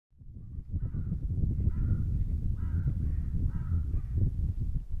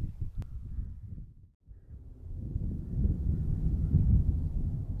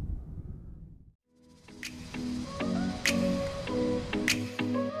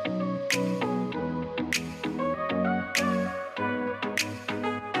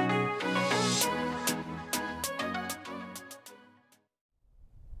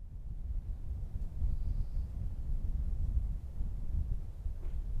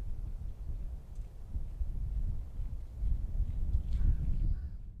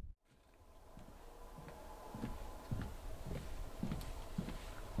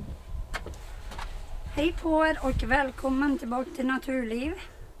Hej på er och välkommen tillbaka till Naturliv.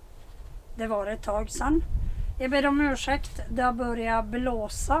 Det var ett tag sedan. Jag ber om ursäkt, det har börjat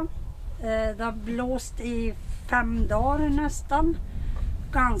blåsa. Det har blåst i 5 dagar nästan.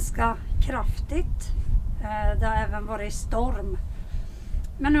 Ganska kraftigt. Det har även varit storm.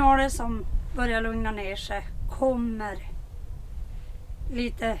 Men nu har det som börjat lugna ner sig. Kommer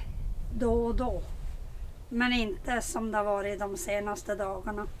lite då och då. Men inte som det har varit de senaste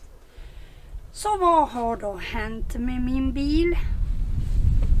dagarna. Så vad har då hänt med min bil?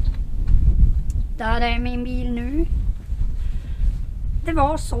 Där är min bil nu. Det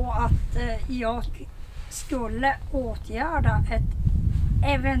var så att jag skulle åtgärda ett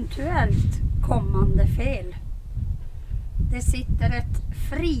eventuellt kommande fel. Det sitter ett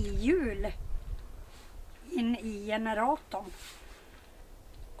frihjul in i generatorn.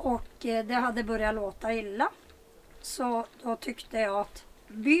 Och det hade börjat låta illa. Så då tyckte jag att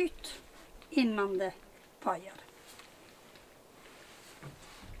byt innan det pajar.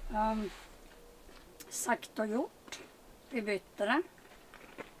 Sagt och gjort. Vi bytte det.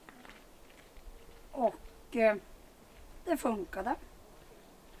 Och det funkade.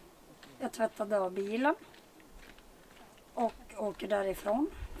 Jag tvättade av bilen. Och åker därifrån.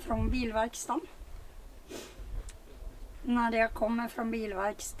 Från bilverkstan. När jag kommer från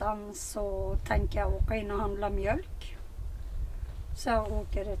bilverkstan så tänker jag åka in och handla mjölk. Så jag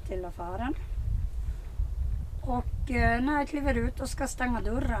åker till affären. Och när jag kliver ut och ska stänga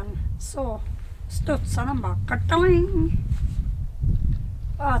dörren så studsar den bara kartoing.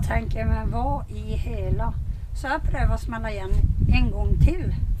 Och jag tänker, men vad i hela? Så jag prövar smälla igen en gång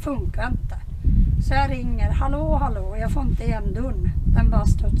till. Funkar inte. Så jag ringer, hallå, jag får inte igen dörren. Den bara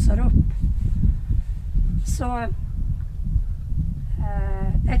studsar upp. Så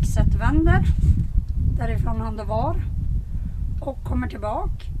exet vänder därifrån han då var. Och kommer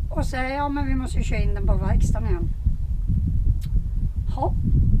tillbaka och säger, ja men vi måste köra in den på verkstaden igen. Ja.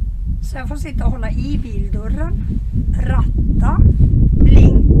 Så jag får sitta och hålla i bildörren, ratta,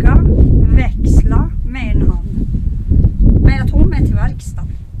 blinka, växla med en hand. Men jag tog mig till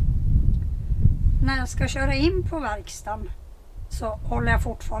verkstaden. När jag ska köra in på verkstaden så håller jag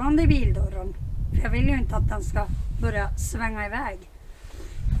fortfarande i bildörren. För jag vill ju inte att den ska börja svänga iväg.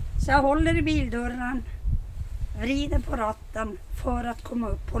 Så jag håller i bildörren, vrider på ratten för att komma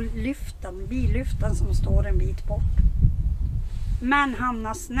upp på lyften, billyften som står en bit bort. Men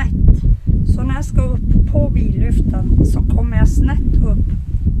hamnar snett. Så när jag ska upp på billyften så kommer jag snett upp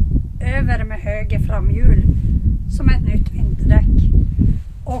över med höger framhjul som ett nytt vinterdäck.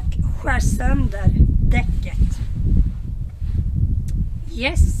 Och skär sönder däcket.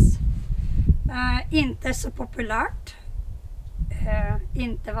 Yes. Inte så populärt.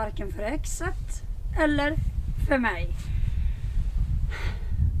 Inte varken för exet eller för mig.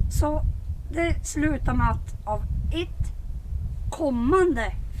 Så det slutar med att av ett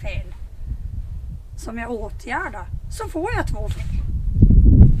kommande fel som jag åtgärdar så får jag 2 fel.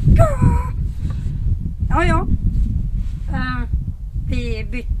 Ja. Vi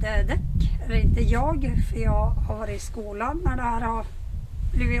bytte däck. Eller inte jag, för jag har varit i skolan när det här har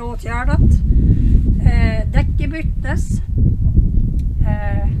blivit åtgärdat. Däcket byttes.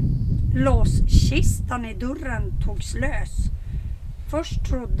 Låskistan i dörren togs lös. Först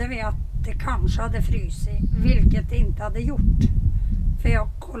trodde vi att det kanske hade frysit, vilket det inte hade gjort. För jag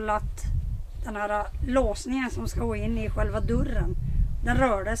har kollat den här låsningen som ska gå in i själva dörren. Den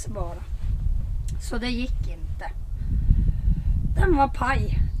rörde sig bara. Så det gick inte. Den var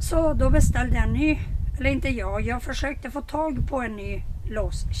paj. Så då beställde jag en ny. Eller inte jag försökte få tag på en ny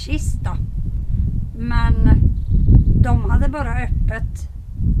låskista. Men de hade bara öppet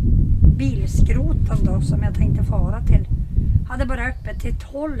bilskroten då som jag tänkte fara till. Hade bara öppet till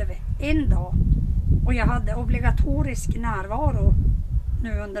 12 en dag. Och jag hade obligatorisk närvaro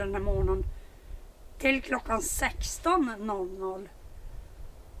nu under den här månaden till klockan 16:00.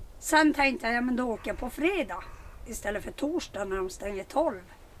 Sen tänkte jag, ja men då åker jag på fredag istället för torsdag när de stänger 12.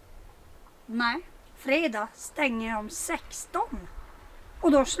 Nej, fredag stänger de 16.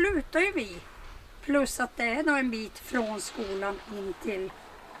 Och då slutar ju vi. Plus att det är då en bit från skolan in till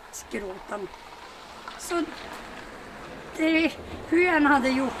skroten. Så det, hur jag än hade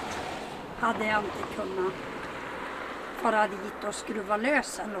gjort hade jag inte kunnat fara dit och skruva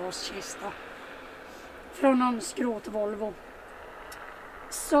lös en låskista från någon skrot Volvo.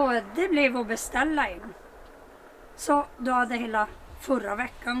 Så det blev att beställa in. Så då hade hela förra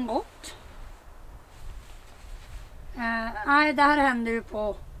veckan gått. Nej, det här hände ju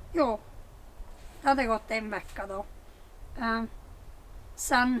på, det hade gått en vecka då.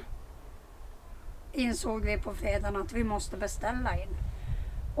 Sen insåg vi på fredagen att vi måste beställa in.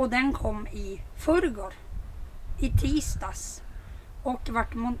 Och den kom i förrgår, i tisdags. Och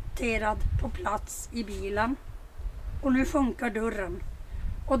vart monterad på plats i bilen. Och nu funkar dörren.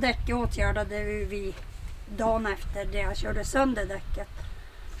 Och däcket åtgärdade vi dagen efter det jag körde sönder däcket.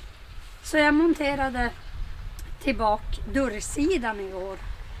 Så jag monterade tillbaka dörrsidan igår.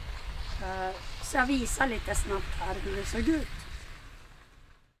 Så jag visar lite snabbt här hur det såg ut.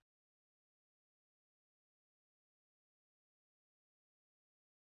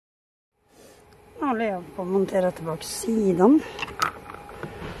 Nu håller jag på att montera tillbaka sidan.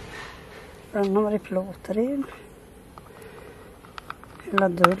 Den har varit plåtred. Hela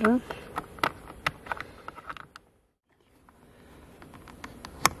dörren.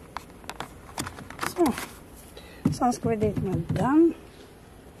 Så. Sen ska vi dit med den.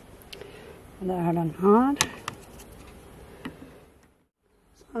 Och där är den här.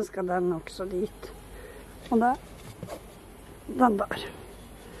 Sen ska den också dit. Och där. Den där.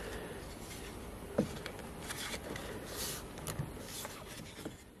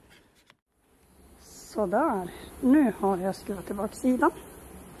 Så där. Nu har jag skruvat tillbaka sidan.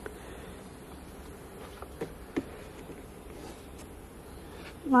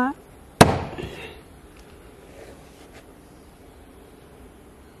 Nej.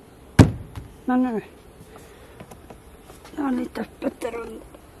 Men nu. Jag har lite öppet där under.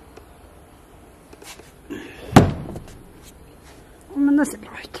 Men det ser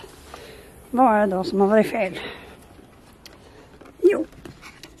bra ut. Vad är det då som har varit fel? Jo.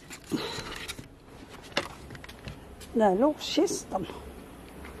 Det är låskistan.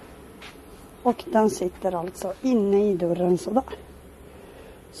 Och den sitter alltså inne i dörren sådär.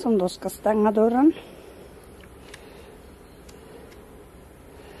 Som då ska stänga dörren.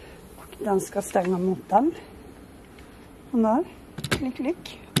 Och den ska stänga mot den. Och där. Klick,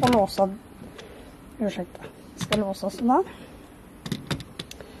 klick. Och låsa. Ursäkta. Ska låsa sådär.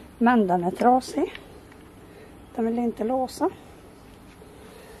 Men den är trasig. Den vill inte låsa.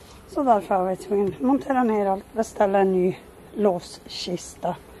 Så därför har vi tvungen att montera ner allt, beställa en ny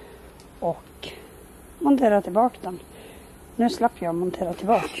låskista och montera tillbaka den. Nu slapp jag montera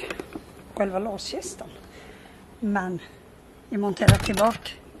tillbaka själva låskistan. Men jag monterar tillbaka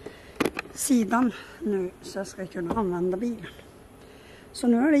sidan nu så jag ska kunna använda bilen. Så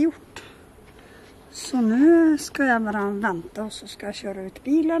nu är det gjort. Så nu ska jag bara vänta och så ska jag köra ut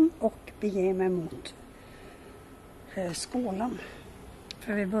bilen och bege mig mot skolan.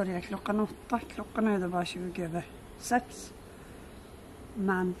 För vi börjar klockan 8. Klockan är då bara 6:20.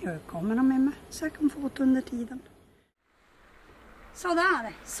 Men jag kommer med mig så jag kan få åt under tiden. Så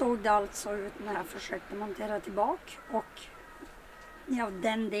där såg det alltså ut när jag försökte montera tillbaka. Och ja,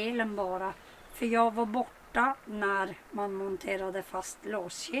 den delen bara. För jag var borta när man monterade fast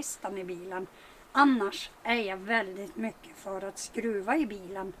låskistan i bilen. Annars är jag väldigt mycket för att skruva i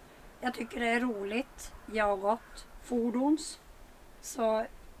bilen. Jag tycker det är roligt. Jag har gått fordons. Så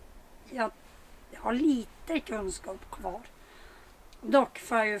jag har lite kunskap kvar. Dock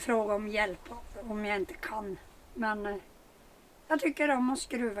får jag ju fråga om hjälp om jag inte kan. Men jag tycker om att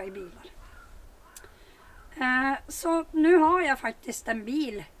skruva i bilar. Så nu har jag faktiskt en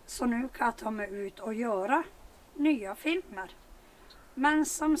bil. Så nu kan jag ta mig ut och göra nya filmer. Men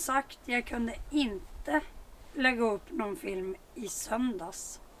som sagt, jag kunde inte lägga upp någon film i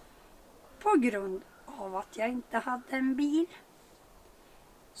söndags. På grund av att jag inte hade en bil.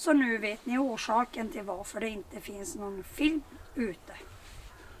 Så nu vet ni orsaken till varför det inte finns någon film ute.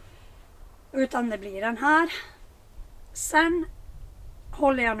 Utan det blir den här. Sen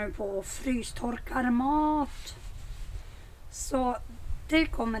håller jag nu på och frystorkar mat. Så det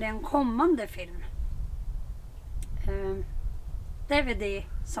kommer en kommande film. Det är väl det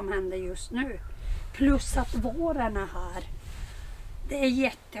som händer just nu. Plus att våren är här. Det är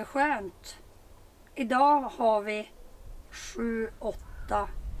jätteskönt. Idag har vi 7-8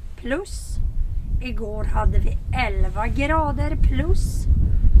 plus. Igår hade vi 11 grader plus.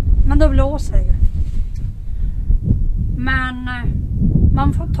 Men då blåser det ju. Men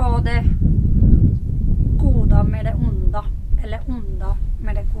man får ta det goda med det onda. Eller onda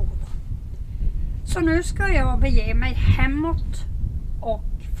med det goda. Så nu ska jag bege mig hemåt och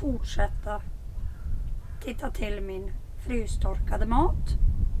fortsätta titta till min frystorkade mat.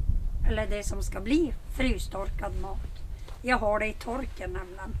 Eller det som ska bli frystorkad mat. Jag har det i torken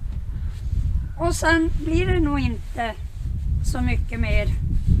nämligen. Och sen blir det nog inte så mycket mer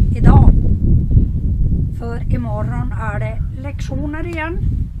idag. För imorgon är det lektioner igen.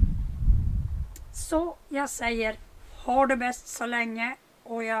 Så jag säger ha det bäst så länge.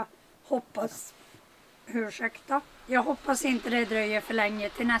 Och jag hoppas, ursäkta, jag hoppas inte det dröjer för länge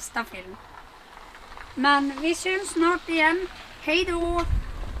till nästa film. Men vi syns snart igen. Hej då!